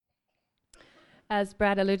As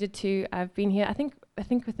Brad alluded to, I've been here, I think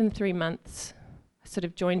within 3 months, I sort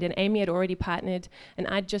of joined in. Amy had already partnered, and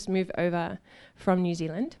I'd just moved over from New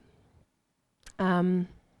Zealand. I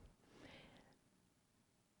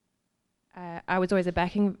was always a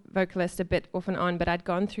backing vocalist, a bit off and on, but I'd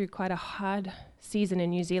gone through quite a hard season in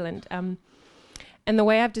New Zealand. And the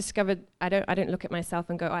way I've discovered, I don't look at myself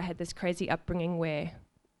and go, I had this crazy upbringing where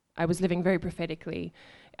I was living very prophetically.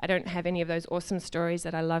 I don't have any of those awesome stories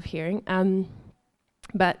that I love hearing.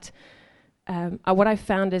 But what I've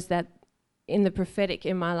found is that in the prophetic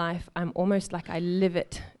in my life, I'm almost like I live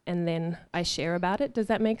it and then I share about it. Does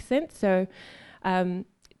that make sense? So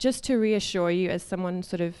just to reassure you, as someone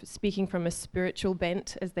sort of speaking from a spiritual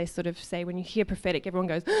bent, as they sort of say, when you hear prophetic, everyone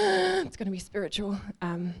goes, it's going to be spiritual.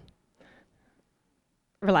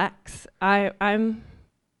 Relax. I'm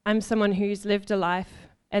someone who's lived a life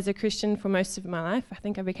as a Christian for most of my life. I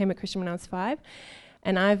think I became a Christian when I was 5,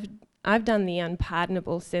 and I've done the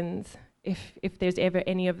unpardonable sins, if there's ever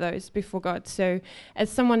any of those before God. So as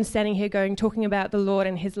someone standing here talking about the Lord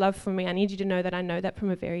and his love for me, I need you to know that I know that from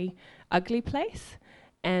a very ugly place.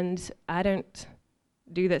 And I don't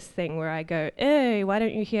do this thing where I go, hey, why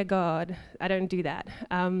don't you hear God? I don't do that.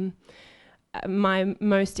 My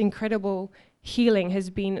most incredible healing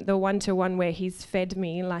has been the one-to-one where he's fed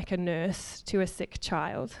me like a nurse to a sick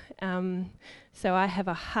child. So I have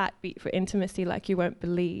a heartbeat for intimacy like you won't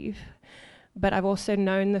believe. But I've also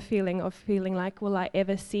known the feeling of feeling like, will I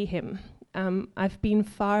ever see him? I've been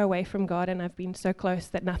far away from God, and I've been so close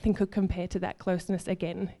that nothing could compare to that closeness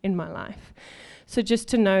again in my life. So just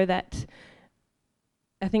to know that,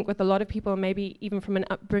 I think with a lot of people, maybe even from an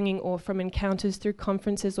upbringing or from encounters through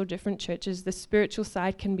conferences or different churches, the spiritual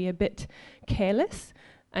side can be a bit careless.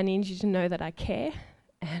 I need you to know that I care,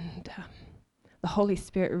 and the Holy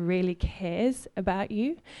Spirit really cares about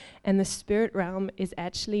you, and the spirit realm is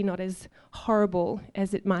actually not as horrible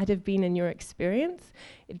as it might have been in your experience.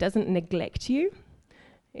 It doesn't neglect you.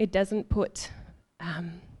 It doesn't put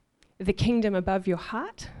the kingdom above your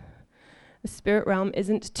heart. The spirit realm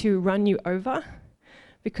isn't to run you over,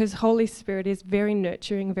 because Holy Spirit is very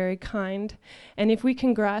nurturing, very kind. And if we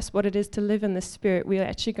can grasp what it is to live in the Spirit, we're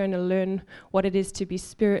actually going to learn what it is to be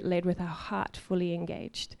Spirit-led with our heart fully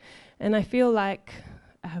engaged. And I feel like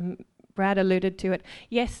Brad alluded to it.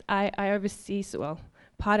 Yes, I oversee,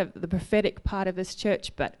 part of the prophetic part of this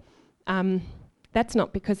church, but that's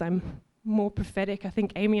not because I'm more prophetic. I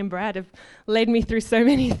think Amy and Brad have led me through so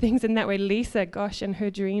many things in that way. Lisa, gosh, and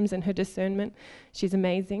her dreams and her discernment, she's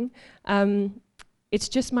amazing. It's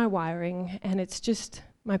just my wiring, and it's just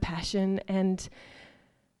my passion. And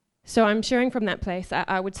so I'm sharing from that place.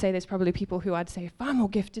 I would say there's probably people who I'd say far more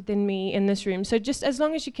gifted than me in this room. So just as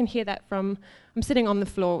long as you can hear that I'm sitting on the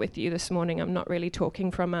floor with you this morning. I'm not really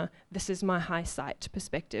talking from a, this is my high sight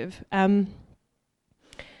perspective. I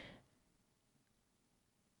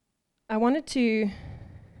wanted to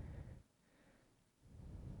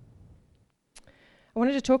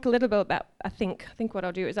talk a little bit about, I think what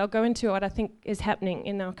I'll do is I'll go into what I think is happening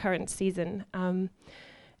in our current season.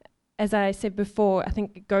 As I said before, I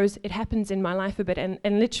think it happens in my life a bit, and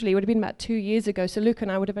literally it would have been about 2 years ago, so Luke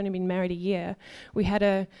and I would have only been married a year. We had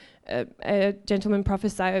a gentleman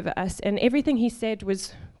prophesy over us, and everything he said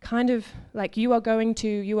was kind of like, you are going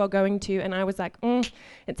to, and I was like,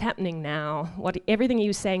 it's happening now. Everything he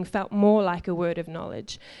was saying felt more like a word of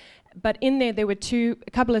knowledge. But in there were a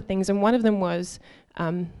couple of things, and one of them was,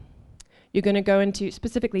 you're going to go into,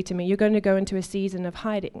 specifically to me, you're going to go into a season of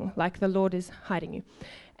hiding, like the Lord is hiding you.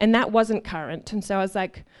 And that wasn't current, and so I was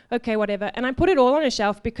like, okay, whatever. And I put it all on a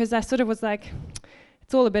shelf because I sort of was like,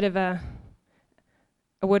 it's all a bit of a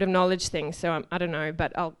word of knowledge thing, so I don't know,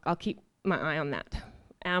 but I'll keep my eye on that.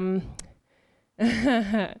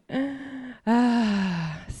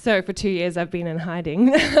 So for 2 years I've been in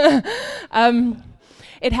hiding.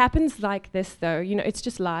 It happens like this, though. It's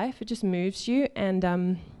just life. It just moves you.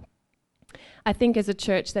 And I think as a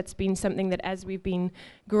church, that's been something that as we've been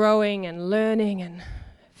growing and learning and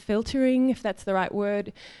filtering, if that's the right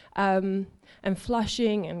word, and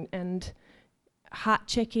flushing and heart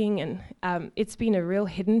checking, and it's been a real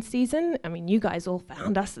hidden season. I mean, you guys all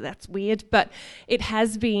found us, so that's weird, but it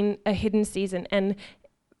has been a hidden season. And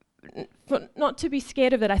not to be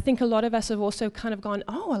scared of it, I think a lot of us have also kind of gone,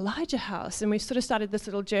 Elijah House, and we've sort of started this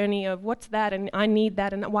little journey of what's that, and I need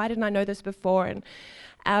that, and why didn't I know this before? And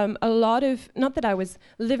a lot of, not that I was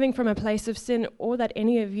living from a place of sin, or that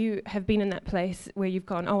any of you have been in that place where you've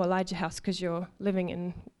gone, Elijah House, because you're living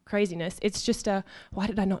in craziness. It's just why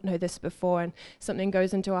did I not know this before? And something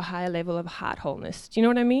goes into a higher level of heart wholeness. Do you know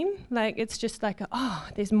what I mean? Like, it's just like,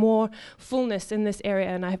 there's more fullness in this area,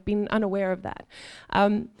 and I've been unaware of that.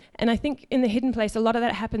 And I think in the hidden place, a lot of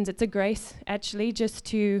that happens. It's a grace, actually, just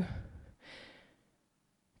to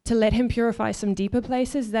let him purify some deeper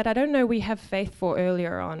places that I don't know we have faith for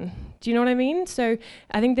earlier on. Do you know what I mean? So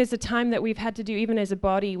I think there's a time that we've had to do, even as a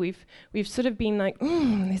body, we've sort of been like,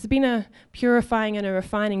 there's been a purifying and a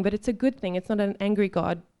refining, but it's a good thing. It's not an angry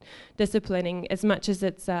God disciplining as much as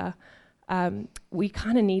it's we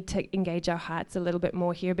kind of need to engage our hearts a little bit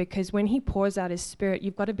more here, because when he pours out his Spirit,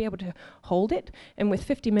 you've got to be able to hold it. And with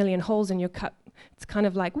 50 million holes in your cup, it's kind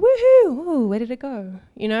of like, woohoo, ooh, where did it go?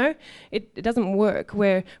 You know, it doesn't work.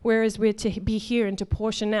 Whereas we're to be here and to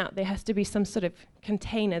portion out, there has to be some sort of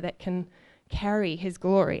container that can carry his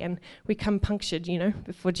glory. And we come punctured, you know,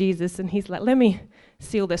 before Jesus, and he's like, let me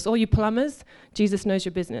seal this. All you plumbers, Jesus knows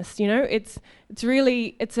your business. You know, it's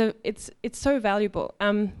really, it's so valuable.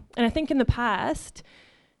 And I think in the past,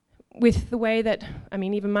 with the way that,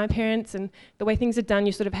 even my parents and the way things are done,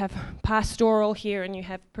 you sort of have pastoral here and you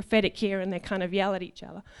have prophetic here, and they kind of yell at each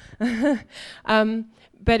other.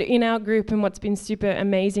 But in our group, and what's been super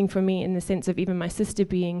amazing for me in the sense of even my sister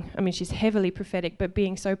being, she's heavily prophetic, but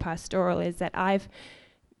being so pastoral, is that I've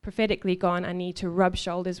prophetically gone, I need to rub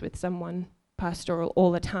shoulders with someone pastoral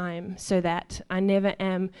all the time, so that I never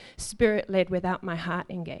am Spirit-led without my heart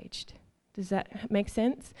engaged. Does that make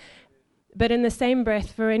sense? But in the same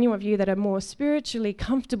breath, for any of you that are more spiritually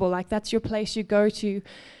comfortable, like that's your place you go to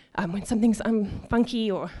when something's funky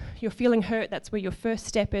or you're feeling hurt, that's where your first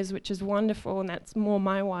step is, which is wonderful, and that's more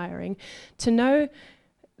my wiring. To know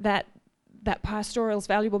that pastoral is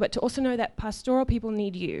valuable, but to also know that pastoral people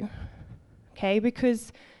need you, okay?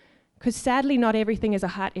 Because sadly, not everything is a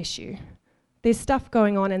heart issue. There's stuff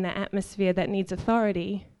going on in the atmosphere that needs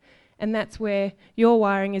authority, and that's where your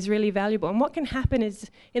wiring is really valuable. And what can happen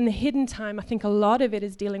is, in the hidden time, I think a lot of it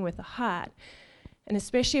is dealing with the heart. And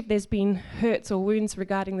especially if there's been hurts or wounds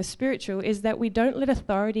regarding the spiritual, is that we don't let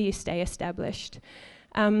authority stay established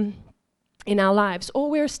in our lives. Or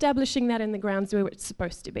we're establishing that in the grounds where it's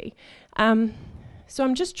supposed to be. So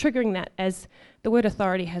I'm just triggering that, as the word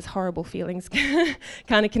authority has horrible feelings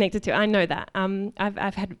kind of connected to it. I know that.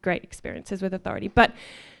 I've had great experiences with authority. But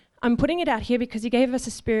I'm putting it out here because he gave us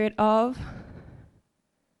a spirit of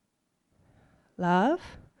love,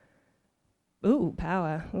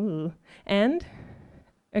 power, and,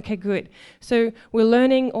 okay, good. So we're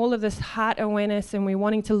learning all of this heart awareness, and we're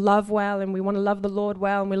wanting to love well, and we want to love the Lord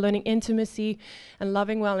well, and we're learning intimacy and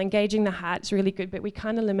loving well, engaging the heart. It's really good, but we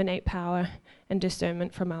can't eliminate power and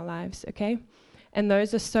discernment from our lives, okay? And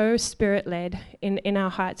those are so Spirit-led in our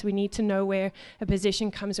hearts. We need to know where a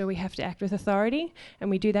position comes where we have to act with authority, and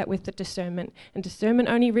we do that with the discernment. And discernment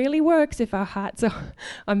only really works if our hearts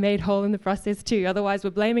are made whole in the process too. Otherwise, we're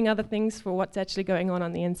blaming other things for what's actually going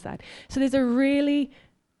on the inside. So there's a really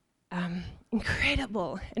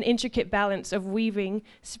incredible and intricate balance of weaving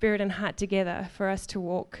spirit and heart together for us to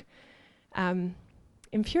walk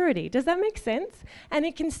in purity. Does that make sense? And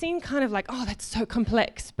it can seem kind of like, that's so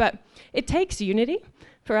complex, but it takes unity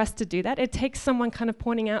for us to do that. It takes someone kind of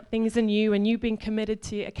pointing out things in you, and you being committed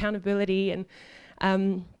to accountability. And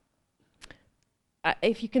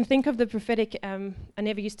if you can think of the prophetic, I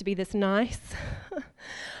never used to be this nice.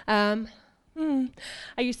 I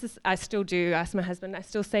still do, ask my husband, I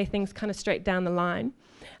still say things kind of straight down the line.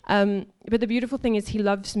 But the beautiful thing is he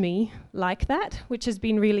loves me like that, which has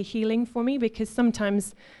been really healing for me, because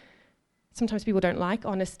sometimes people don't like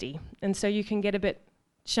honesty. And so you can get a bit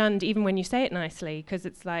shunned even when you say it nicely, because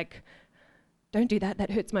it's like, don't do that,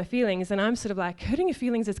 that hurts my feelings. And I'm sort of like, hurting your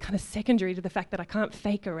feelings is kind of secondary to the fact that I can't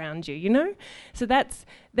fake around you, you know? So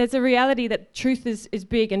there's a reality that truth is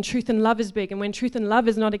big, and truth and love is big. And when truth and love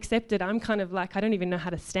is not accepted, I'm kind of like, I don't even know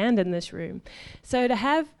how to stand in this room. So to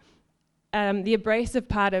have the abrasive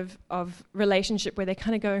part of relationship where they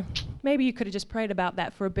kind of go, maybe you could have just prayed about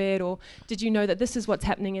that for a bit, or did you know that this is what's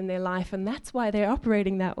happening in their life and that's why they're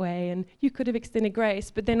operating that way, and you could have extended grace.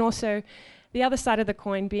 But then also the other side of the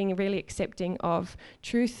coin, being really accepting of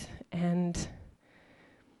truth and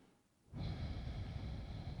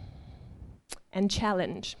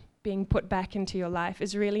challenge being put back into your life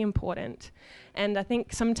is really important. And I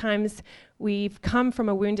think sometimes we've come from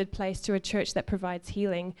a wounded place to a church that provides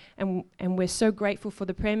healing, and we're so grateful for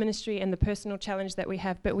the prayer ministry and the personal challenge that we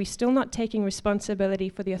have, but we're still not taking responsibility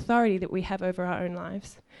for the authority that we have over our own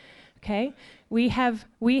lives. Okay? We have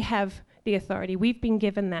the authority. We've been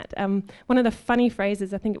given that. One of the funny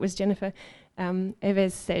phrases, I think it was Jennifer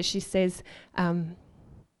Eves says, she says,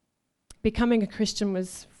 becoming a Christian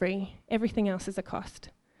was free. Everything else is a cost.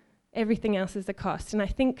 Everything else is a cost. And I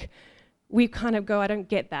think we kind of go, I don't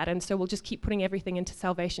get that, and so we'll just keep putting everything into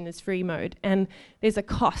salvation as free mode. And there's a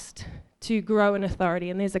cost to grow in authority,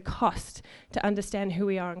 and there's a cost to understand who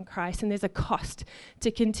we are in Christ, and there's a cost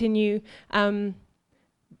to continue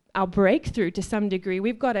our breakthrough to some degree.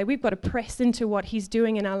 We've got to press into what he's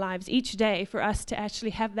doing in our lives each day for us to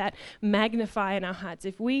actually have that magnify in our hearts.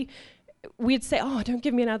 If we'd say, oh, don't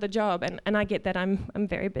give me another job, and I get that, I'm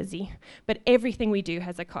very busy, but everything we do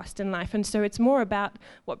has a cost in life. And so it's more about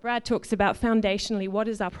what Brad talks about foundationally. What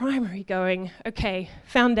is our primary going? Okay,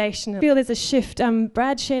 foundational. I feel there's a shift.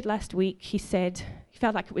 Brad shared last week, he said he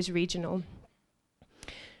felt like it was regional.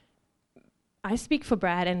 I speak for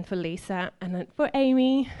Brad and for Lisa and for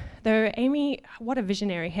Amy, though Amy, what a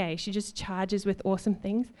visionary, hey, she just charges with awesome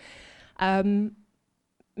things.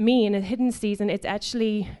 Me in a hidden season, it's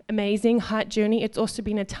actually amazing, heart journey. It's also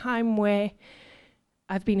been a time where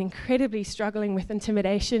I've been incredibly struggling with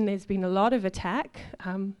intimidation. There's been a lot of attack.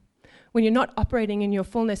 When you're not operating in your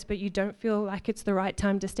fullness, but you don't feel like it's the right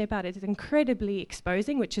time to step out, it's incredibly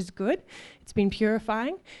exposing, which is good. It's been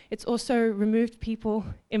purifying. It's also removed people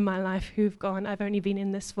in my life who've gone, I've only been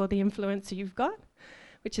in this for the influence you've got,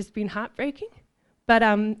 which has been heartbreaking. But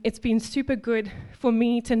it's been super good for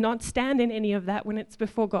me to not stand in any of that when it's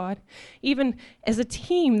before God. Even as a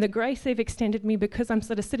team, the grace they've extended me, because I'm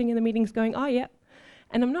sort of sitting in the meetings going, oh, yeah,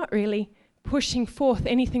 and I'm not really pushing forth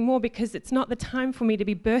anything more because it's not the time for me to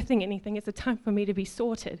be birthing anything. It's a time for me to be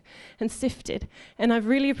sorted and sifted. And I've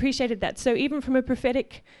really appreciated that. So even from a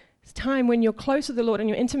prophetic time when you're close to the Lord and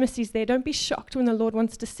your intimacy's there, don't be shocked when the Lord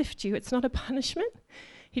wants to sift you. It's not a punishment.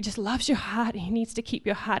 He just loves your heart. He needs to keep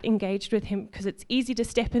your heart engaged with him because it's easy to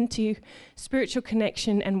step into spiritual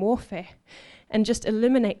connection and warfare and just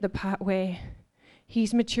eliminate the part where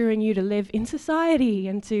he's maturing you to live in society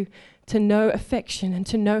and to know affection and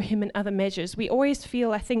to know him in other measures. We always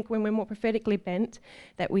feel, I think, when we're more prophetically bent,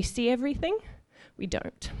 that we see everything. We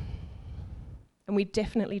don't. And we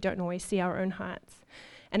definitely don't always see our own hearts.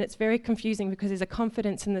 And it's very confusing because there's a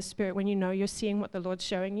confidence in the Spirit when you know you're seeing what the Lord's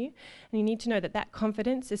showing you. And you need to know that that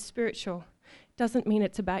confidence is spiritual. It doesn't mean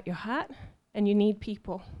it's about your heart. And you need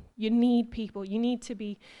people. You need people. You need to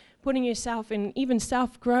be putting yourself in even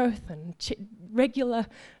self-growth and regular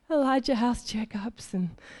Elijah House checkups.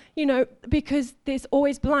 And, because there's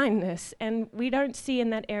always blindness. And we don't see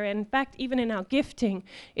in that area. In fact, even in our gifting,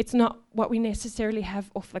 it's not what we necessarily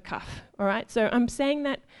have off the cuff. All right? So I'm saying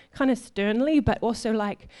that kind of sternly, but also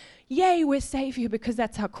like, yay, we're Savior, because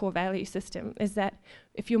that's our core value system, is that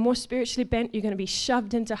if you're more spiritually bent, you're going to be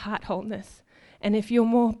shoved into heart wholeness. And if you're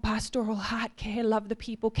more pastoral, heart care, love the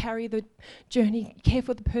people, carry the journey, care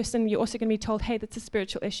for the person, you're also going to be told, hey, that's a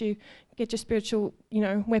spiritual issue. Get your spiritual,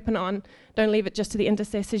 weapon on. Don't leave it just to the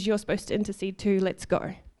intercessors. You're supposed to intercede too. Let's go.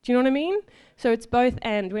 Do you know what I mean? So it's both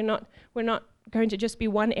and. We're not going to just be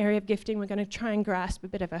one area of gifting. We're going to try and grasp a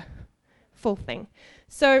bit of a full thing.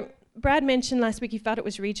 So Brad mentioned last week he felt it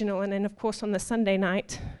was regional. And then, of course, on the Sunday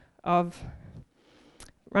night of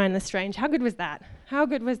Ryan Lestrange. How good was that? How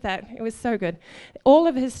good was that? It was so good. All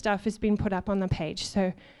of his stuff has been put up on the page,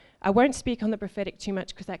 so I won't speak on the prophetic too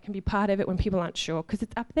much because that can be part of it when people aren't sure, because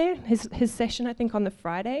it's up there. His session, I think, on the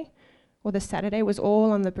Friday or the Saturday was all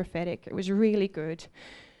on the prophetic. It was really good.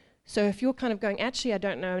 So if you're kind of going, actually, I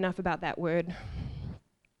don't know enough about that word,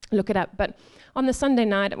 look it up. But on the Sunday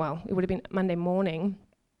night, well, it would have been Monday morning,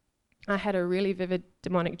 I had a really vivid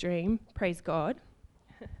demonic dream, praise God.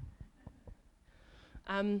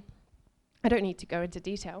 I don't need to go into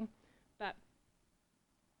detail, but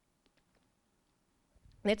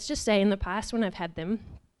let's just say in the past when I've had them,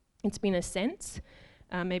 it's been a sense,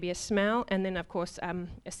 maybe a smell, and then, of course, a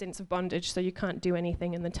sense of bondage, so you can't do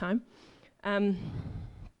anything in the time.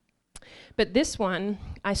 But this one,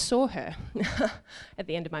 I saw her at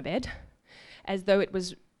the end of my bed, as though it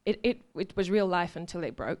was real life until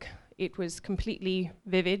it broke. It was completely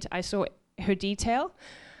vivid. I saw her detail.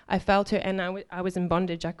 I felt her, and I was in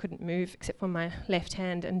bondage. I couldn't move except for my left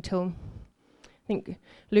hand until, I think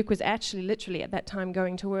Luke was actually literally at that time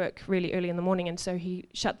going to work really early in the morning, and so he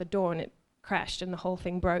shut the door and it crashed and the whole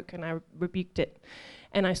thing broke, and I rebuked it.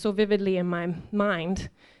 And I saw vividly in my mind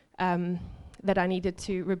that I needed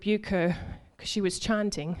to rebuke her because she was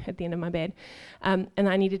chanting at the end of my bed, and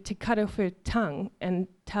I needed to cut off her tongue and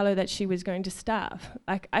tell her that she was going to starve.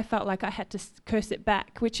 I felt like I had to curse it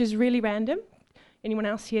back, which is really random. Anyone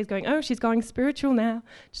else here is going, oh, she's going spiritual now?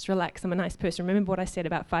 Just relax, I'm a nice person. Remember what I said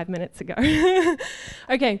about 5 minutes ago.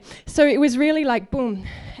 Okay, so it was really like, boom.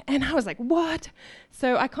 And I was like, what?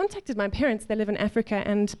 So I contacted my parents. They live in Africa,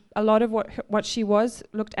 and a lot of what she was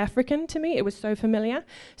looked African to me. It was so familiar.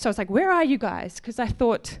 So I was like, where are you guys? Because I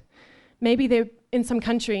thought maybe they're in some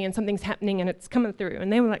country and something's happening and it's coming through.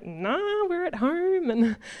 And they were like, nah, we're at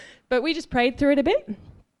home. But we just prayed through it a bit.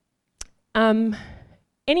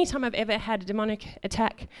 Anytime I've ever had a demonic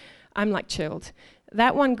attack, I'm like chilled.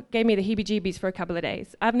 That one gave me the heebie-jeebies for a couple of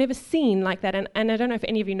days. I've never seen like that, and I don't know if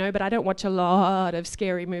any of you know, but I don't watch a lot of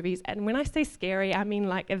scary movies. And when I say scary, I mean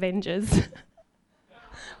like Avengers.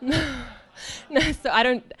 No,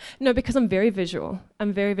 because I'm very visual.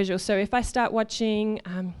 So if I start watching,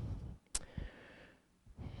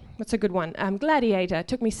 what's a good one? Gladiator. It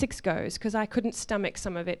took me 6 goes because I couldn't stomach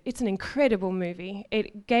some of it. It's an incredible movie.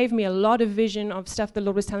 It gave me a lot of vision of stuff the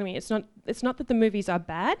Lord was telling me. It's not that the movies are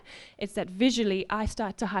bad. It's that visually I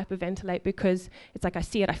start to hyperventilate because it's like I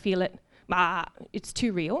see it, I feel it. It's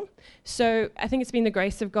too real. So I think it's been the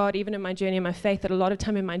grace of God, even in my journey and my faith, that a lot of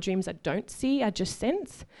time in my dreams I don't see, I just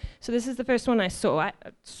sense. So this is the first one I saw.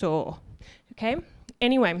 Okay?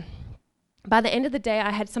 Anyway. By the end of the day, I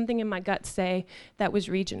had something in my gut say that was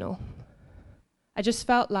regional. I just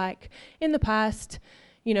felt like in the past,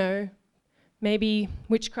 maybe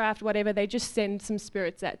witchcraft, whatever, they just send some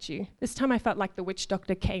spirits at you. This time I felt like the witch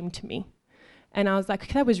doctor came to me. And I was like,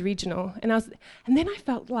 okay, that was regional. And then I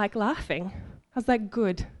felt like laughing. I was like,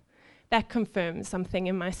 good. That confirms something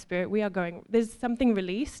in my spirit. There's something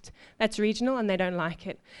released that's regional and they don't like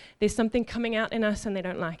it. There's something coming out in us and they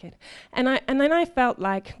don't like it. And then I felt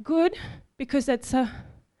like, good, because that's a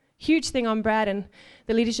huge thing on Brad and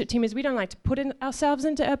the leadership team is we don't like to put ourselves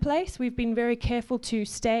into a place. We've been very careful to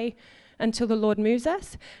stay until the Lord moves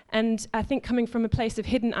us. And I think coming from a place of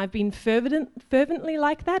hidden, I've been fervently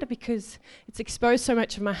like that because it's exposed so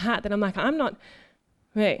much of my heart that I'm like,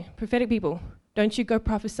 hey, prophetic people, don't you go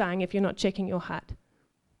prophesying if you're not checking your heart.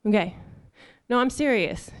 Okay. No, I'm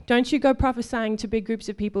serious. Don't you go prophesying to big groups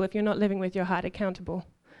of people if you're not living with your heart accountable.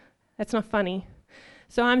 That's not funny.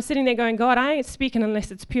 So I'm sitting there going, God, I ain't speaking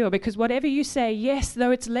unless it's pure, because whatever you say, yes,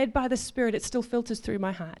 though it's led by the Spirit, it still filters through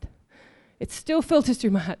my heart. It still filters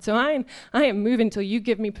through my heart. So I ain't moving until you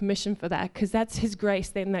give me permission for that, because that's His grace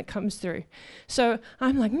then that comes through. So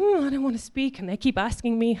I'm like, I don't want to speak. And they keep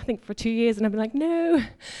asking me, I think for 2 years, and I've been like, no.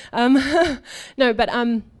 And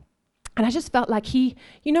I just felt like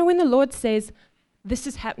when the Lord says, this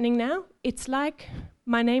is happening now, it's like,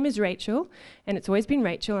 my name is Rachael, and it's always been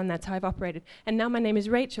Rachael, and that's how I've operated. And now my name is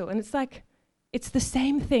Rachael, and it's like, it's the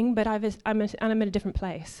same thing, but I'm at a different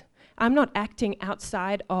place. I'm not acting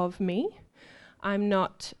outside of me. I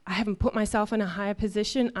haven't put myself in a higher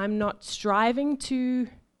position. I'm not striving to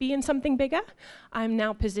be in something bigger. I'm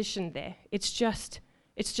now positioned there. It's just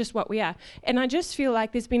what we are. And I just feel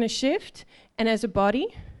like there's been a shift, and as a body,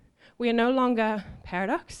 we are no longer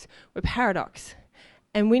paradox, we're paradox.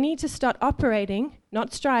 And we need to start operating,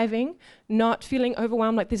 not striving, not feeling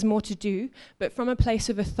overwhelmed like there's more to do, but from a place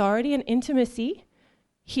of authority and intimacy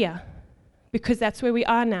here, because that's where we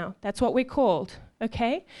are now. That's what we're called,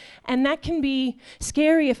 okay? And that can be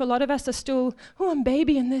scary if a lot of us are still, I'm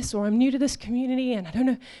baby in this, or I'm new to this community, and I don't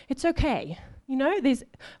know. It's okay. There's,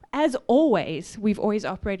 as always, we've always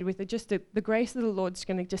operated with it. Just the grace of the Lord's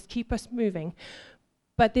going to just keep us moving.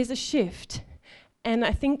 But there's a shift. And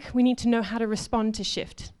I think we need to know how to respond to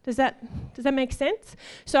shift. Does that make sense?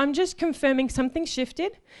 So I'm just confirming something's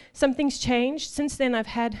shifted, something's changed. Since then, I've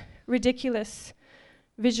had ridiculous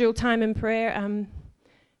visual time in prayer,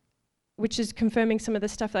 which is confirming some of the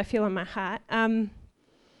stuff that I feel in my heart.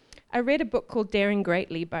 I read a book called Daring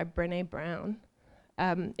Greatly by Brené Brown.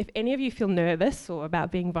 If any of you feel nervous or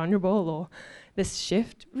about being vulnerable or this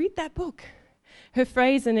shift, read that book. Her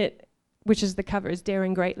phrase in it, which is the cover, is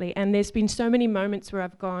Daring Greatly. And there's been so many moments where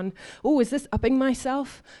I've gone, is this upping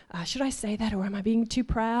myself? Should I say that, or am I being too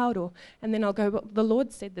proud? And then I'll go, well, the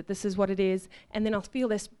Lord said that this is what it is. And then I'll feel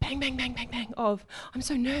this bang, bang, bang, bang, bang of, I'm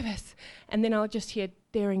so nervous. And then I'll just hear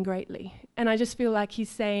Daring Greatly. And I just feel like He's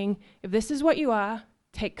saying, if this is what you are,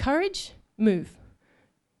 take courage, move.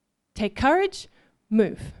 Take courage,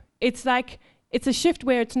 move. It's like, it's a shift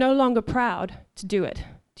where it's no longer proud to do it.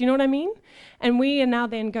 Do you know what I mean? And we are now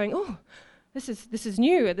then going, this is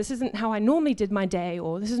new. This isn't how I normally did my day,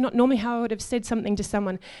 or this is not normally how I would have said something to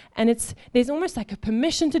someone. And there's almost like a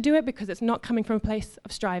permission to do it because it's not coming from a place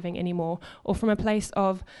of striving anymore, or from a place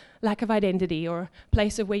of lack of identity, or a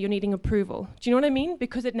place of where you're needing approval. Do you know what I mean?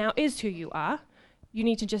 Because it now is who you are. You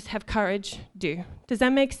need to just have courage, do. Does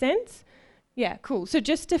that make sense? Yeah, cool. So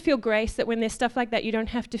just to feel grace that when there's stuff like that, you don't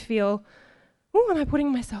have to feel, am I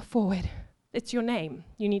putting myself forward? It's your name.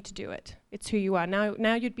 You need to do it. It's who you are.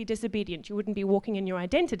 Now you'd be disobedient. You wouldn't be walking in your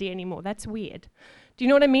identity anymore. That's weird. Do you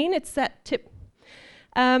know what I mean? It's that tip.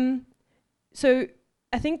 So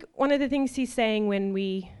I think one of the things He's saying when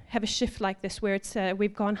we have a shift like this, where it's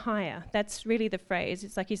we've gone higher, that's really the phrase.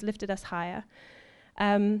 It's like He's lifted us higher.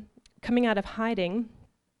 coming out of hiding,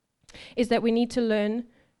 is that we need to learn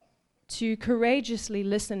to courageously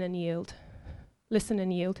listen and yield. Listen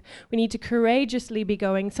and yield. We need to courageously be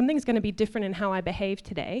going, something's going to be different in how I behave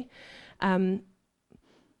today. And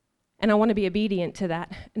I want to be obedient to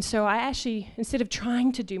that. And so I actually, instead of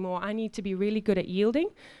trying to do more, I need to be really good at yielding.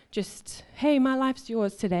 Just, hey, my life's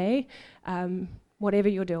yours today. Whatever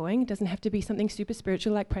you're doing, it doesn't have to be something super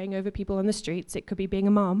spiritual like praying over people on the streets. It could be being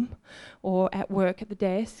a mom or at work at the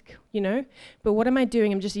desk, But what am I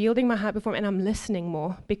doing? I'm just yielding my heart before him, and I'm listening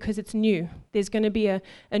more because it's new. There's going to be a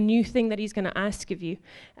new thing that he's going to ask of you.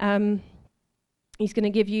 He's going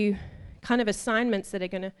to give you kind of assignments that are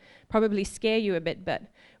going to probably scare you a bit, but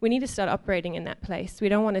we need to start operating in that place. We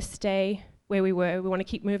don't want to stay where we were. We want to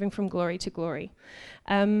keep moving from glory to glory.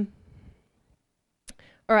 All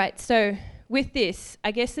right, so with this,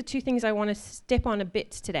 I guess the two things I want to step on a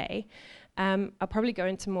bit today, I'll probably go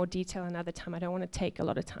into more detail another time. I don't want to take a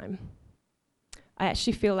lot of time. I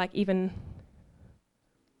actually feel like even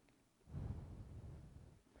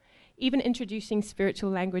introducing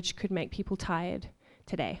spiritual language could make people tired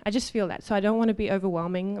today. I just feel that. So I don't want to be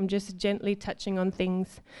overwhelming. I'm just gently touching on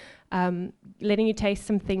things, letting you taste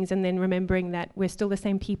some things, and then remembering that we're still the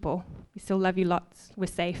same people. We still love you lots. We're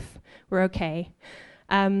safe. We're okay.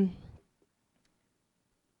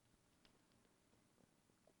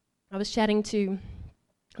 I was chatting to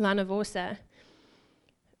Lana Vorsa,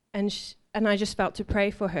 and I just felt to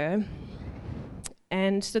pray for her.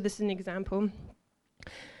 And so this is an example.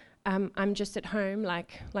 I'm just at home,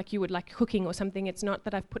 like you would, like cooking or something. It's not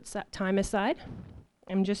that I've put time aside.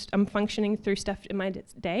 I'm functioning through stuff in my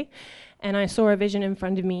day, and I saw a vision in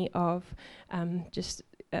front of me of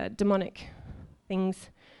demonic things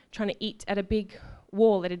trying to eat at a big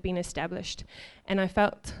wall that had been established. And I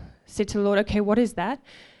said to the Lord, okay, what is that?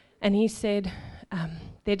 And he said,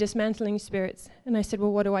 they're dismantling spirits. And I said,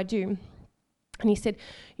 well, what do I do? And he said,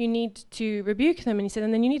 you need to rebuke them. And he said,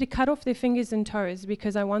 and then you need to cut off their fingers and toes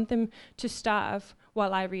because I want them to starve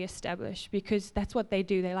while I reestablish, because that's what they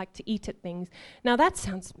do. They like to eat at things. Now that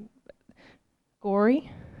sounds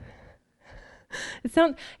gory.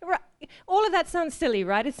 All of that sounds silly,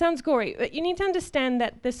 right? It sounds gory. But you need to understand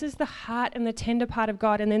that this is the heart and the tender part of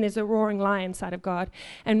God, and then there's a roaring lion side of God.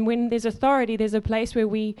 And when there's authority, there's a place where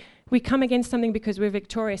we come against something because we're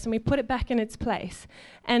victorious, and we put it back in its place.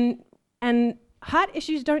 And heart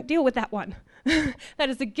issues don't deal with that one. That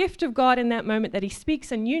is a gift of God in that moment that he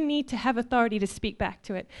speaks, and you need to have authority to speak back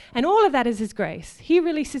to it. And all of that is his grace. He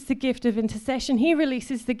releases the gift of intercession. He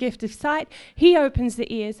releases the gift of sight. He opens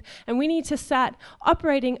the ears. And we need to start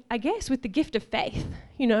operating, I guess, with the gift of faith,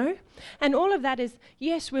 And all of that is,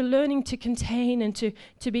 yes, we're learning to contain and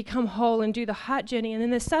to become whole and do the heart journey. And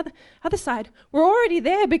then the other side, we're already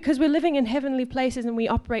there because we're living in heavenly places and we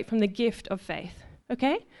operate from the gift of faith,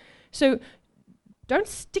 okay? So don't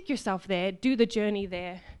stick yourself there, do the journey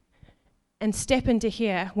there, and step into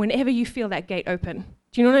here whenever you feel that gate open.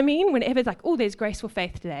 Do you know what I mean? Whenever it's like, oh, there's grace for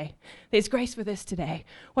faith today. There's grace for this today.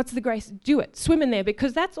 What's the grace? Do it. Swim in there,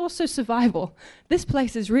 because that's also survival. This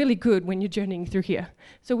place is really good when you're journeying through here.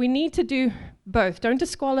 So we need to do both. Don't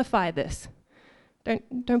disqualify this.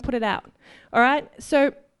 Don't put it out. All right?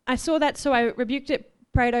 So I saw that, so I rebuked it,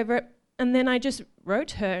 prayed over it, and then I just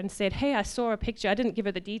wrote her and said, hey, I saw a picture. I didn't give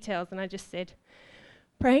her the details, and I just said,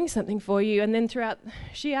 praying something for you. And then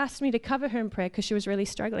she asked me to cover her in prayer because she was really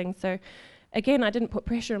struggling. So again, I didn't put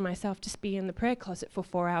pressure on myself to be in the prayer closet for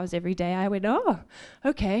 4 hours every day. I went, oh,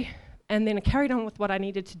 okay. And then I carried on with what I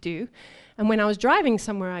needed to do. And when I was driving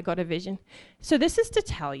somewhere, I got a vision. So this is to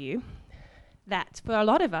tell you that for a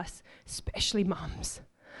lot of us, especially moms,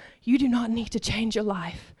 you do not need to change your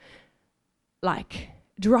life. Like,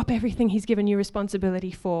 drop everything he's given you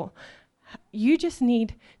responsibility for. You just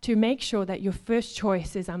need to make sure that your first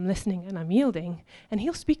choice is I'm listening and I'm yielding, and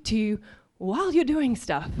he'll speak to you while you're doing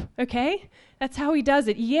stuff, okay? That's how he does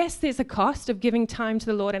it. Yes, there's a cost of giving time to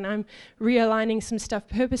the Lord, and I'm realigning some stuff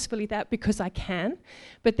purposefully because I can,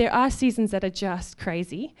 but there are seasons that are just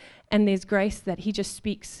crazy, and there's grace that he just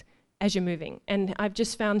speaks as you're moving. And I've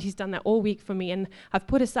just found he's done that all week for me, and I've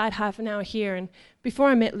put aside half an hour here, and before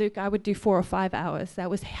I met Luke, I would do 4 or 5 hours. That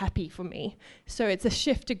was happy for me. So it's a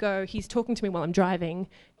shift to go. He's talking to me while I'm driving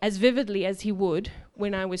as vividly as he would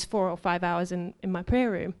when I was 4 or 5 hours in my prayer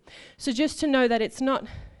room. So just to know that it's not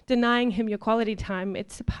denying him your quality time,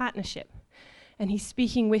 it's a partnership. And he's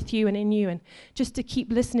speaking with you and in you, and just to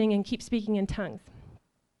keep listening and keep speaking in tongues.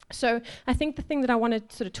 So I think the thing that I want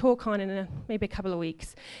to sort of talk on in maybe a couple of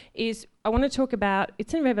weeks is I want to talk about,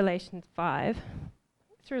 it's in Revelation 5.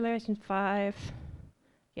 It's Revelation 5.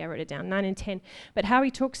 Yeah, I wrote it down, 9 and 10. But how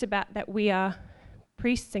he talks about that we are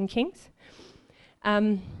priests and kings.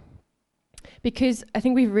 Because I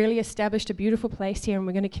think we've really established a beautiful place here, and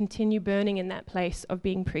we're going to continue burning in that place of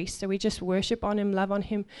being priests. So we just worship on him, love on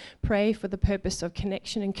him, pray for the purpose of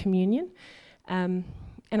connection and communion. And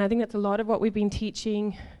I think that's a lot of what we've been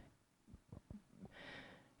teaching.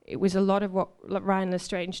 It was a lot of what Ryan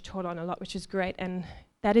Lestrange taught on a lot, which is great. And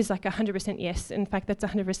that is like 100% yes. In fact, that's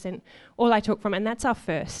 100% all I took from. And that's our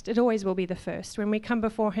first. It always will be the first. When we come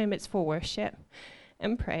before him, it's for worship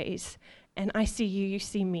and praise. And I see you, you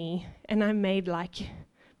see me, and I'm made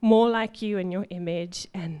more like you in your image,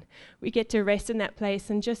 and we get to rest in that place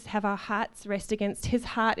and just have our hearts rest against his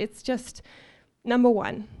heart. It's just number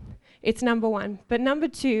one. It's number one. But number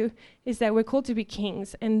two is that we're called to be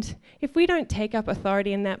kings, and if we don't take up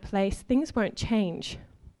authority in that place, things won't change.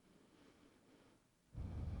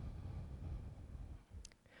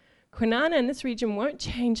 Kwinana in this region won't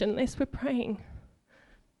change unless we're praying.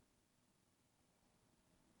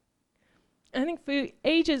 I think for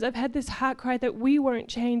ages I've had this heart cry that we won't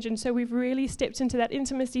change, and so we've really stepped into that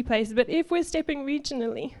intimacy place. But if we're stepping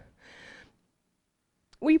regionally,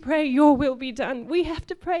 we pray, your will be done. We have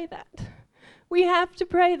to pray that. We have to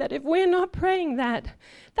pray that. If we're not praying that,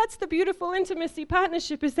 that's the beautiful intimacy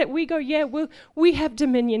partnership, is that we go, we have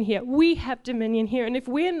dominion here. We have dominion here. And if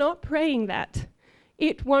we're not praying that,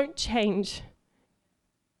 it won't change.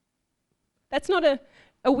 That's not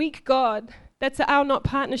a weak God. That's our not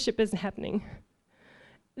partnership isn't happening.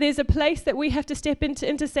 There's a place that we have to step into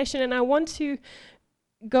intercession, and I want to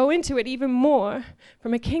go into it even more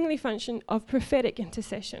from a kingly function of prophetic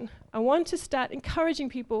intercession. I want to start encouraging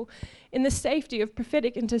people in the safety of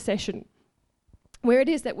prophetic intercession, where it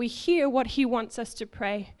is that we hear what he wants us to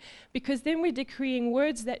pray, because then we're decreeing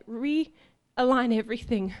words that realign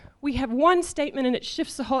everything. We have one statement and it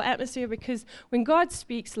shifts the whole atmosphere, because when God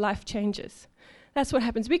speaks, life changes. That's what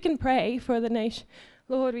happens. We can pray for the nation.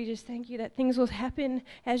 Lord, we just thank you that things will happen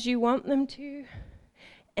as you want them to,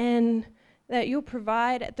 and that you'll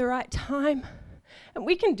provide at the right time. And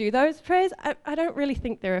we can do those prayers. I don't really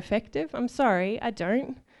think they're effective. I'm sorry, I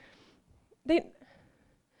don't.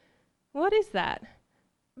 What is that?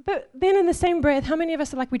 But then in the same breath, how many of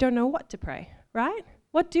us are like, we don't know what to pray, right?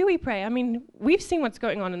 What do we pray? I mean, we've seen what's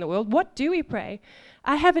going on in the world. What do we pray?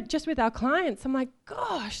 I have it just with our clients. I'm like,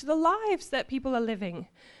 gosh, the lives that people are living.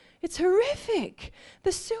 It's horrific.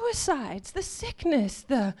 The suicides, the sickness,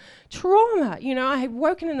 the trauma. You know, I had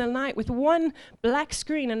woken in the night with one black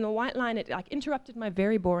screen and the white line. It interrupted my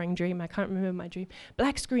very boring dream. I can't remember my dream.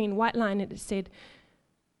 Black screen, white line, and it said,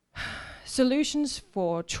 solutions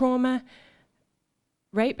for trauma,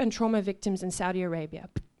 rape and trauma victims in Saudi Arabia.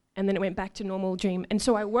 And then it went back to normal dream. And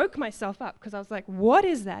so I woke myself up because I was like, what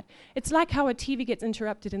is that? It's like how a TV gets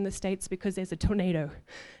interrupted in the States because there's a tornado.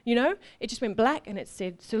 You know? It just went black and it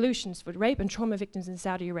said solutions for rape and trauma victims in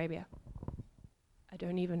Saudi Arabia. I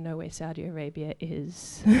don't even know where Saudi Arabia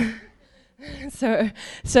is. So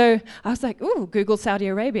I was like, ooh, Google Saudi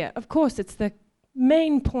Arabia. Of course, it's the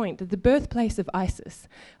main point, the birthplace of ISIS.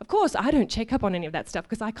 Of course, I don't check up on any of that stuff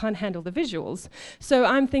because I can't handle the visuals. So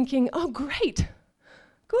I'm thinking, oh, great.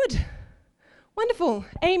 Good, wonderful,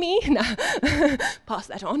 Amy. No, pass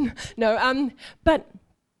that on. No, but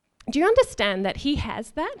do you understand that he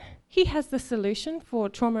has that? He has the solution for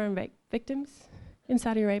trauma and rape victims in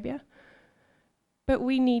Saudi Arabia. But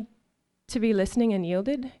we need to be listening and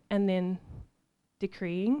yielded, and then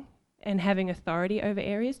decreeing and having authority over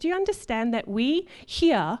areas. Do you understand that we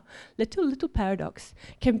here, little paradox,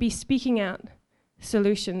 can be speaking out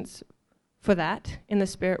solutions for that in the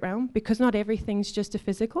spirit realm, because not everything's just a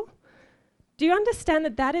physical? Do you understand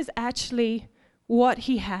that that is actually what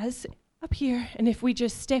he has up here? And if we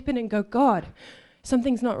just step in and go, God,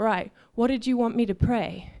 something's not right. What did you want me to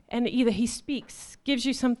pray? And either he speaks, gives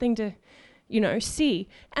you something to, see.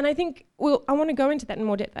 And I think, I want to go into that in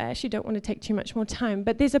more depth. I actually don't want to take too much more time,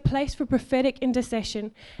 but there's a place for prophetic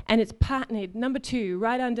intercession, and it's partnered, number 2,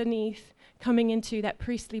 right underneath, coming into that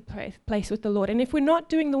priestly place with the Lord. And if we're not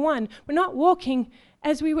doing the one, we're not walking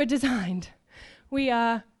as we were designed. We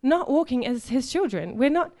are not walking as his children. We're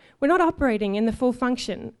not operating in the full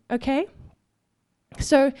function, okay?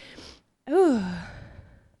 So, it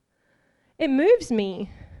moves me.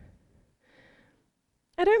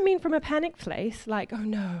 I don't mean from a panic place, like, oh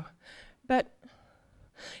no, but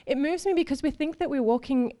it moves me because we think that we're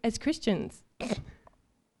walking as Christians. No,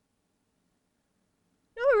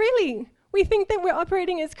 really. We think that we're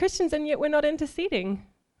operating as Christians, and yet we're not interceding.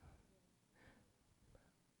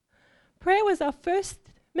 Prayer was our first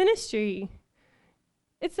ministry.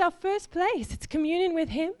 It's our first place. It's communion with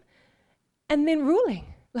him and then ruling,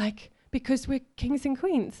 because we're kings and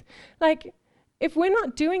queens. If we're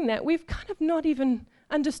not doing that, we've kind of not even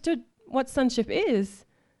understood what sonship is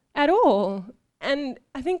at all. And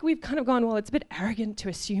I think we've kind of gone, well, it's a bit arrogant to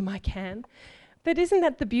assume I can. But isn't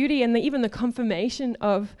that the beauty and even the confirmation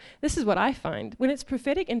of, this is what I find, when it's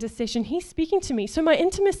prophetic intercession, he's speaking to me, so my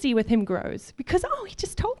intimacy with him grows because, he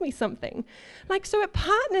just told me something. So it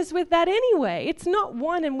partners with that anyway. It's not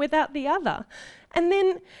one and without the other. And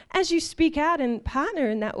then as you speak out and partner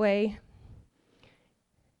in that way,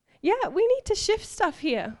 we need to shift stuff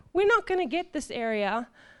here. We're not going to get this area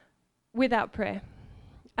without prayer.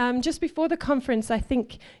 Just before the conference, I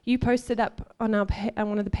think you posted up on on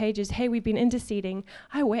one of the pages, hey, we've been interceding.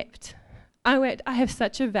 I wept. I have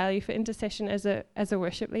such a value for intercession as a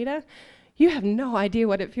worship leader. You have no idea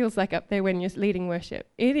what it feels like up there when you're leading worship.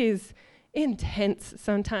 It is intense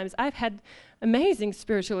sometimes. I've had amazing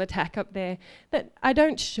spiritual attack up there that I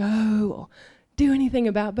don't show or do anything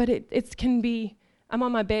about, but it can be, I'm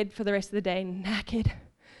on my bed for the rest of the day, knackered,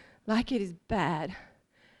 like it is bad.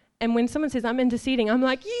 And when someone says, I'm interceding, I'm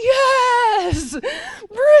like, yes, bring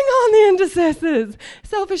on the intercessors,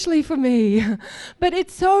 selfishly for me. But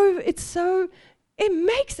it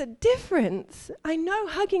makes a difference. I know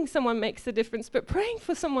hugging someone makes a difference, but praying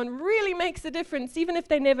for someone really makes a difference, even if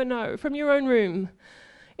they never know, from your own room.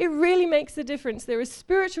 It really makes a difference. There is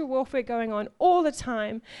spiritual warfare going on all the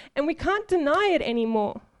time, and we can't deny it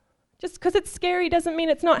anymore. Just because it's scary doesn't mean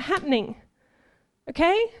it's not happening.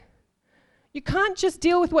 Okay? You can't just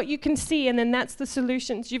deal with what you can see and then that's the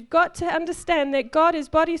solutions. You've got to understand that God is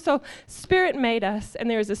body, soul, spirit made us, and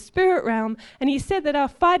there is a spirit realm, and he said that our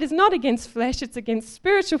fight is not against flesh, it's against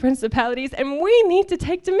spiritual principalities, and we need to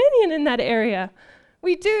take dominion in that area.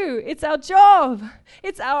 We do. It's our job.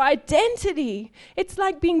 It's our identity. It's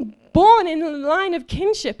like being born in a line of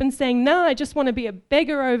kinship and saying, no, I just want to be a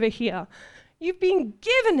beggar over here. You've been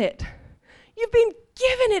given it. You've been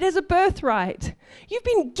given it as a birthright. You've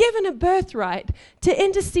been given a birthright to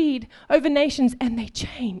intercede over nations, and they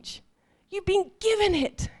change. You've been given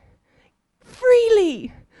it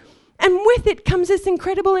freely. And with it comes this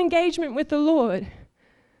incredible engagement with the Lord.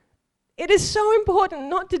 It is so important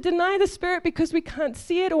not to deny the Spirit because we can't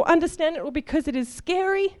see it or understand it or because it is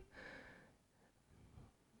scary.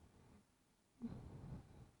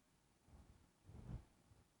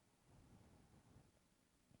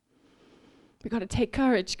 We've got to take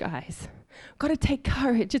courage, guys. We've got to take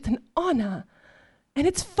courage. It's an honor. And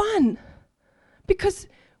it's fun. Because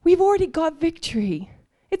we've already got victory.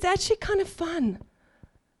 It's actually kind of fun.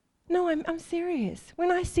 No, I'm serious.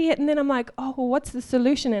 When I see it and then I'm like, well, what's the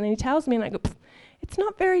solution? And he tells me and I go, it's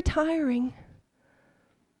not very tiring.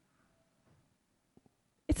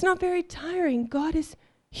 It's not very tiring. God is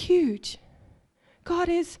huge. God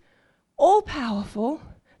is all-powerful.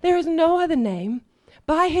 There is no other name.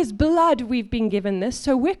 By his blood we've been given this,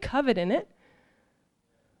 so we're covered in it.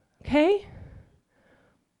 Okay?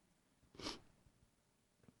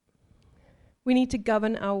 We need to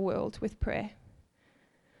govern our world with prayer.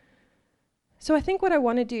 So I think what I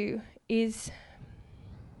want to do is,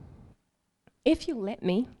 if you'll let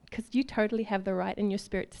me, because you totally have the right in your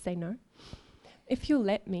spirit to say no, if you'll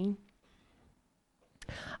let me,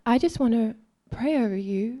 I just want to pray over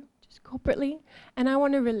you, just corporately, and I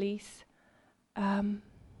want to release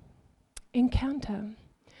encounter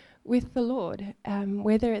with the Lord,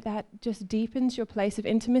 whether that just deepens your place of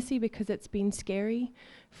intimacy because it's been scary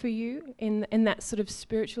for you in that sort of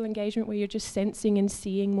spiritual engagement where you're just sensing and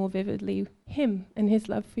seeing more vividly him and his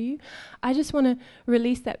love for you. I just want to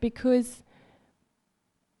release that because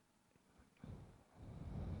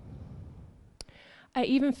I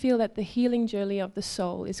even feel that the healing journey of the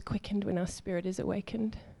soul is quickened when our spirit is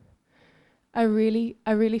awakened. I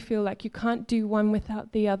really feel like you can't do one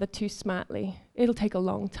without the other too smartly. It'll take a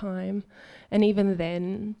long time. And even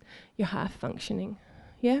then, you're half functioning.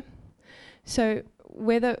 Yeah? So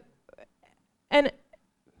and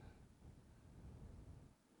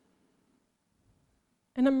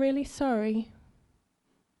I'm really sorry.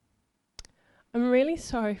 I'm really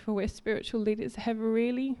sorry for where spiritual leaders have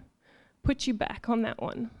really put you back on that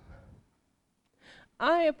one.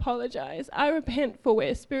 I apologize. I repent for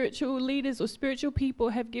where spiritual leaders or spiritual people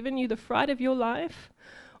have given you the fright of your life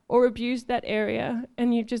or abused that area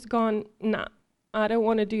and you've just gone, nah, I don't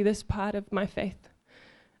want to do this part of my faith.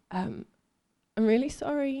 I'm really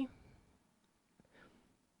sorry.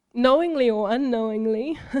 Knowingly or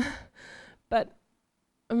unknowingly, but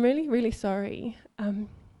I'm really, really sorry.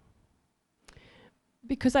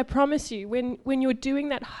 Because I promise you, when you're doing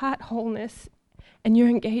that heart wholeness and you're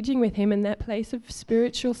engaging with him in that place of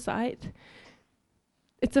spiritual sight,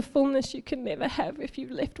 it's a fullness you can never have if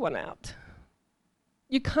you've left one out.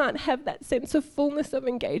 You can't have that sense of fullness of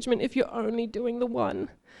engagement if you're only doing the one.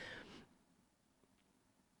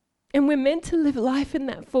 And we're meant to live life in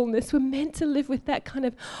that fullness. We're meant to live with that kind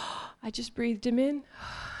of, I just breathed him in,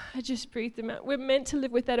 I just breathed him out. We're meant to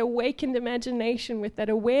live with that awakened imagination, with that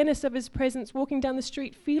awareness of his presence, walking down the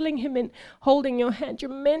street, feeling him and holding your hand.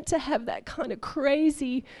 You're meant to have that kind of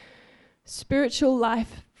crazy spiritual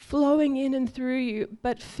life flowing in and through you,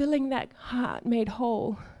 but filling that heart made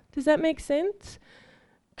whole. Does that make sense?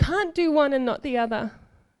 Can't do one and not the other.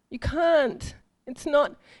 You can't. It's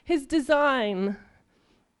not his design.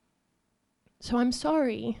 So I'm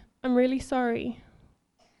sorry. I'm really sorry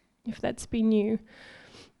if that's been you.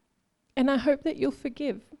 And I hope that you'll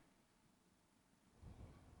forgive.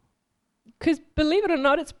 Because believe it or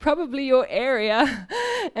not, it's probably your area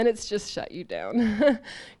and it's just shut you down.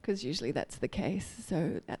 Because usually that's the case.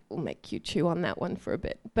 So that will make you chew on that one for a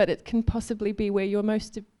bit. But it can possibly be where your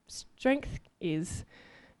most strength is.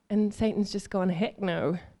 And Satan's just gone, heck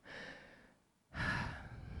no.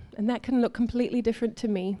 And that can look completely different to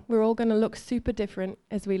me. We're all going to look super different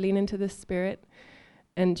as we lean into the Spirit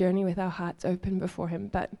and journey with our hearts open before him.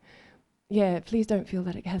 But yeah, please don't feel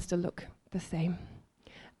that it has to look the same.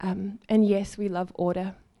 And yes, we love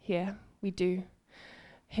order here. We do.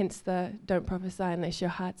 Hence the don't prophesy unless your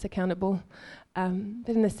heart's accountable.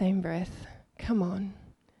 But in the same breath, come on,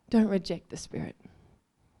 don't reject the Spirit.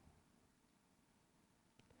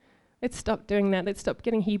 Let's stop doing that. Let's stop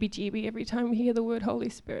getting heebie-jeebie every time we hear the word Holy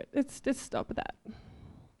Spirit. Let's just stop that.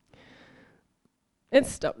 Let's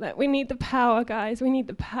stop that. We need the power, guys. We need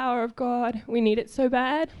the power of God. We need it so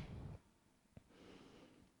bad.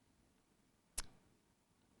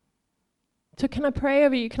 So can I pray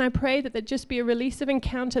over you? Can I pray that there'd just be a release of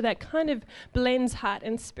encounter that kind of blends heart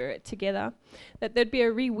and spirit together? That there'd be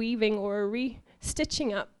a reweaving or a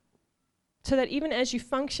re-stitching up so that even as you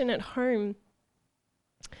function at home,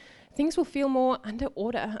 things will feel more under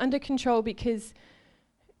order, under control, because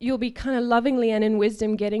you'll be kind of lovingly and in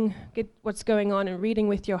wisdom get what's going on and reading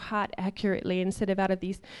with your heart accurately instead of out of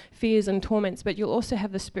these fears and torments. But you'll also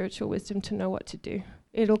have the spiritual wisdom to know what to do.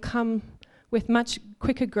 It'll come with much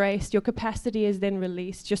quicker grace. Your capacity is then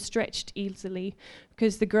released. You're stretched easily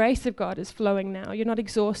because the grace of God is flowing now. You're not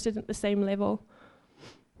exhausted at the same level.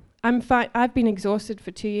 I've been exhausted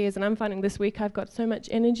for 2 years, and I'm finding this week I've got so much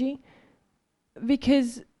energy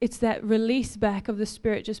because it's that release back of the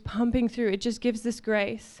Spirit just pumping through. It just gives this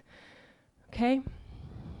grace. Okay?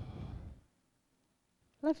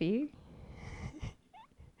 Love you.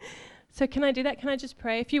 So can I do that? Can I just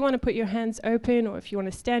pray? If you want to put your hands open or if you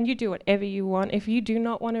want to stand, you do whatever you want. If you do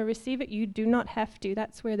not want to receive it, you do not have to.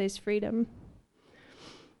 That's where there's freedom.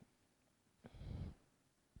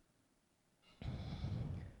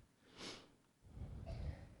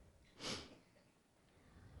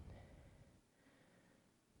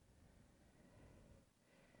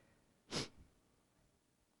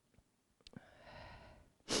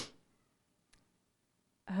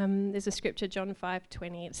 There's a scripture, John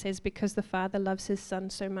 5:20. It says, because the Father loves his Son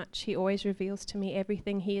so much, he always reveals to me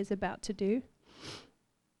everything he is about to do.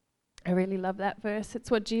 I really love that verse. It's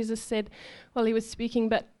what Jesus said while he was speaking,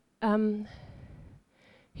 but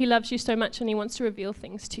he loves you so much and he wants to reveal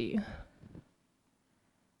things to you.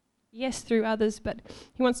 Yes, through others, but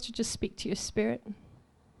he wants to just speak to your spirit.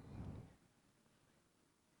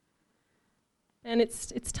 And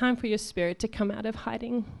it's time for your spirit to come out of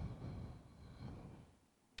hiding.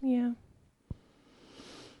 Yeah.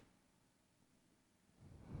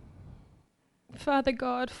 Father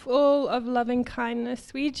God, full of loving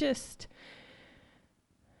kindness, we just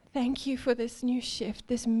thank you for this new shift,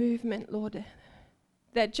 this movement, Lord,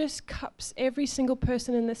 that just cups every single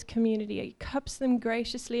person in this community. It cups them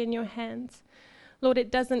graciously in your hands. Lord,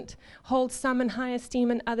 it doesn't hold some in high esteem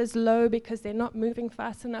and others low because they're not moving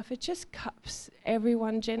fast enough. It just cups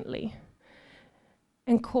everyone gently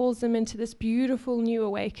and calls them into this beautiful new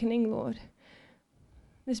awakening, Lord.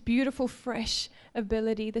 This beautiful, fresh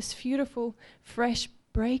ability, this beautiful, fresh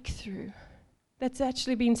breakthrough that's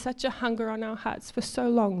actually been such a hunger on our hearts for so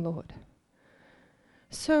long, Lord.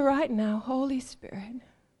 So right now, Holy Spirit,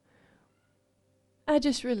 I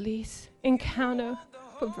just release encounter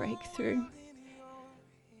for breakthrough.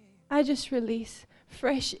 I just release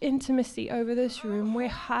fresh intimacy over this room where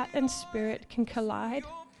heart and spirit can collide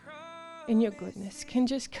in your goodness, can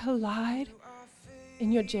just collide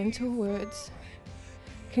in your gentle words,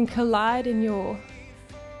 can collide in your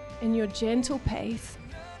gentle pace.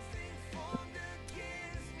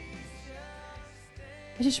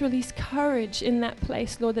 I just release courage in that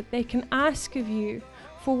place, Lord, that they can ask of you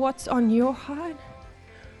for what's on your heart,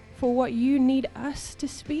 for what you need us to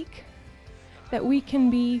speak, that we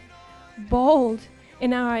can be bold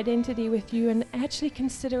in our identity with you and actually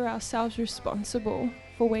consider ourselves responsible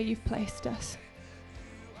for where you've placed us.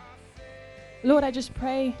 Lord, I just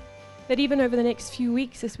pray that even over the next few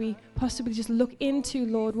weeks, as we possibly just look into,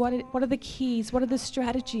 Lord, what are the keys? What are the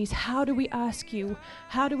strategies? How do we ask you?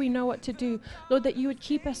 How do we know what to do? Lord, that you would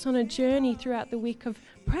keep us on a journey throughout the week of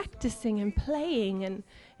practicing and playing and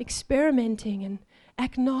experimenting and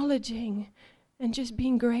acknowledging and just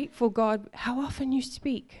being grateful, God, how often you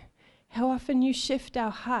speak, how often you shift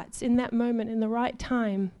our hearts in that moment, in the right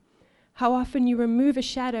time, how often you remove a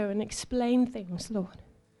shadow and explain things, Lord.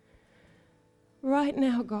 Right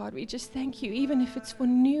now, God, we just thank you, even if it's for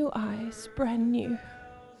new eyes, brand new.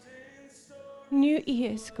 New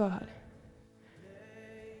ears, God.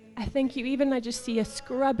 I thank you, even I just see a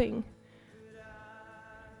scrubbing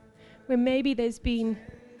where maybe there's been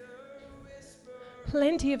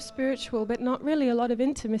plenty of spiritual, but not really a lot of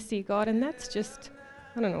intimacy, God, and that's just,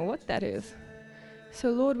 I don't know what that is. So,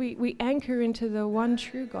 Lord, we anchor into the one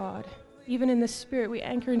true God. Even in the Spirit, we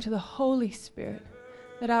anchor into the Holy Spirit,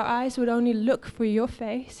 that our eyes would only look for your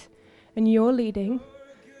face and your leading.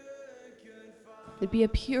 There'd be a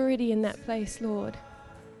purity in that place, Lord.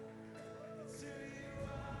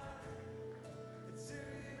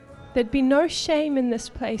 There'd be no shame in this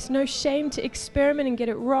place, no shame to experiment and get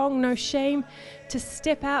it wrong, no shame to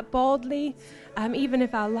step out boldly, even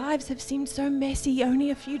if our lives have seemed so messy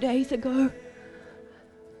only a few days ago.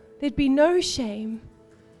 There'd be no shame,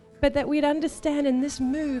 but that we'd understand in this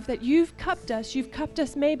move that you've cupped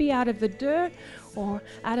us maybe out of the dirt or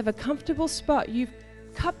out of a comfortable spot. You've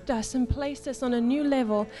cupped us and placed us on a new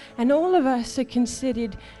level, and all of us are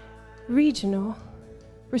considered regional,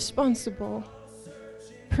 responsible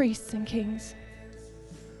priests and kings.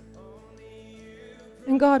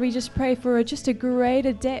 And God, we just pray for just a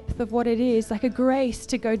greater depth of what it is, like a grace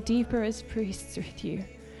to go deeper as priests with you.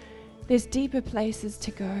 There's deeper places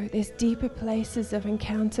to go. There's deeper places of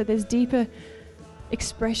encounter. There's deeper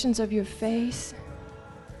expressions of your face.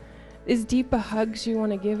 There's deeper hugs you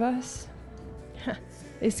want to give us.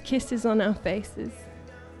 There's kisses on our faces.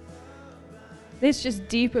 There's just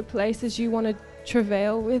deeper places you want to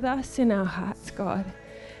travail with us in our hearts, God.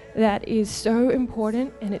 That is so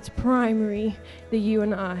important, and it's primary, the you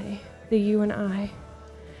and I.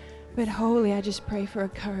 But holy, I just pray for a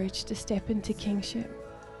courage to step into kingship.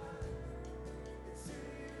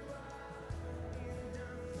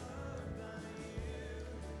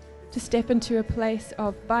 To step into a place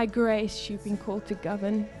of, by grace, you've been called to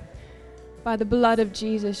govern. By the blood of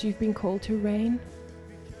Jesus, you've been called to reign.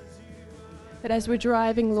 That as we're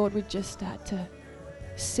driving, Lord, we just start to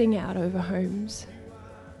sing out over homes.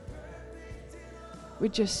 We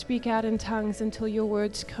just speak out in tongues until your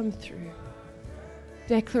words come through.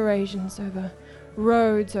 Declarations over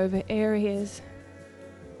roads, over areas,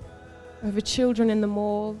 over children in the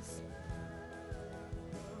malls,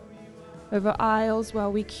 over aisles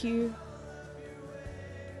while we queue.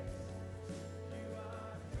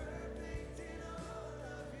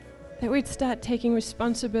 That we'd start taking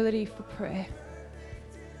responsibility for prayer,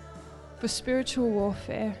 for spiritual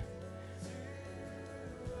warfare.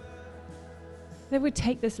 That we'd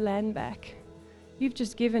take this land back. You've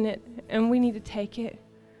just given it, and we need to take it.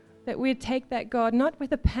 That we'd take that, God, not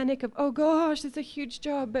with a panic of, oh gosh, it's a huge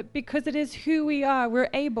job, but because it is who we are, we're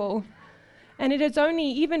able. And it is only,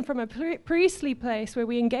 even from a priestly place where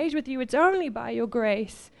we engage with you, it's only by your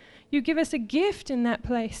grace. You give us a gift in that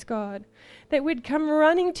place, God, that we'd come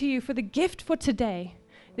running to you for the gift for today,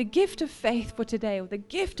 the gift of faith for today, or the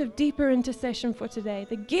gift of deeper intercession for today,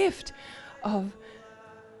 the gift of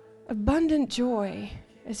abundant joy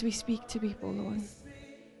as we speak to people, Lord.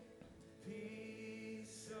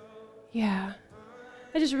 Yeah.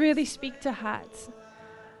 I just really speak to hearts.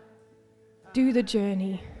 Do the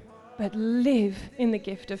journey, but live in the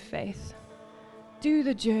gift of faith. Do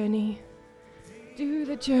the journey. Do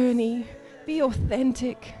the journey. Be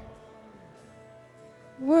authentic.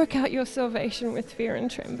 Work out your salvation with fear and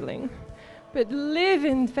trembling, but live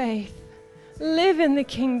in faith. Live in the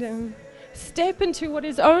kingdom. Step into what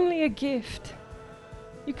is only a gift.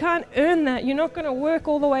 You can't earn that. You're not going to work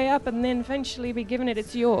all the way up and then eventually be given it.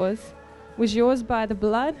 It's yours. Was yours by the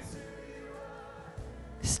blood?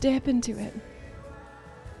 Step into it.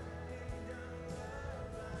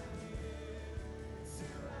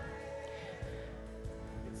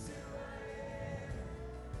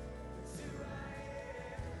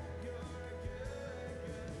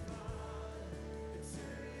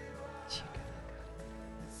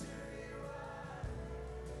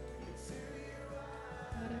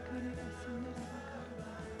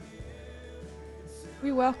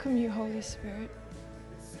 We welcome you, Holy Spirit,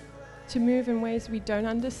 to move in ways we don't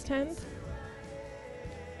understand.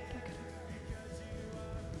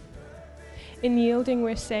 In yielding,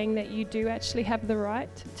 we're saying that you do actually have the right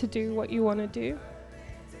to do what you want to do.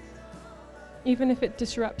 Even if it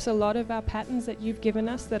disrupts a lot of our patterns that you've given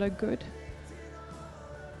us that are good.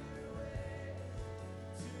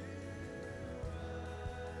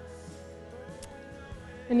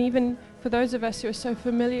 And even for those of us who are so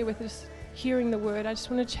familiar with this, hearing the word, I just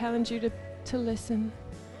want to challenge you to listen.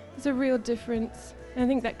 There's a real difference. And I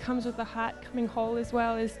think that comes with the heart coming whole as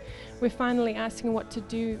well, is we're finally asking what to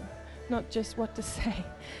do, not just what to say.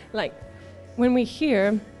 Like, when we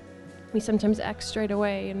hear, we sometimes act straight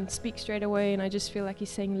away and speak straight away, and I just feel like he's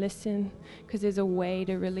saying listen, because there's a way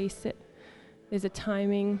to release it. There's a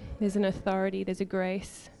timing, there's an authority, there's a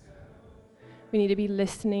grace. We need to be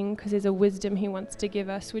listening because there's a wisdom he wants to give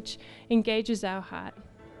us, which engages our heart,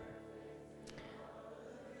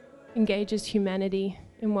 engages humanity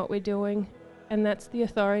in what we're doing. And that's the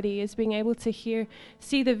authority, is being able to hear,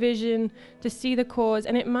 see the vision, to see the cause.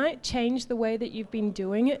 And it might change the way that you've been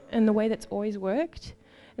doing it and the way that's always worked.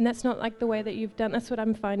 And that's not like the way that you've done. That's what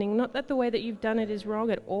I'm finding. Not that the way that you've done it is wrong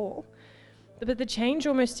at all. But the change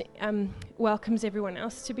almost welcomes everyone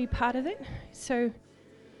else to be part of it. So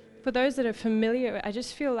for those that are familiar, I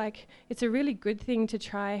just feel like it's a really good thing to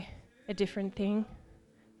try a different thing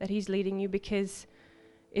that he's leading you, because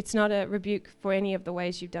it's not a rebuke for any of the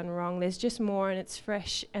ways you've done wrong. There's just more, and it's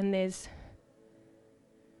fresh, and it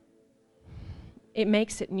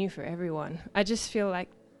makes it new for everyone. I just feel like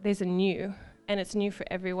there's a new, and it's new for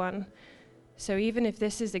everyone. So even if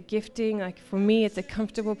this is a gifting, like for me, it's a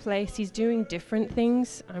comfortable place. He's doing different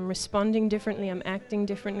things. I'm responding differently. I'm acting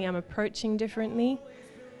differently. I'm approaching differently.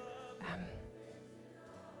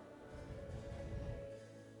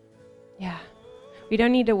 Yeah, we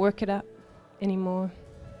don't need to work it up anymore.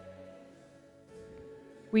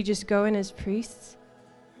 We just go in as priests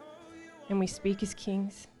and we speak as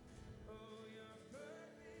kings.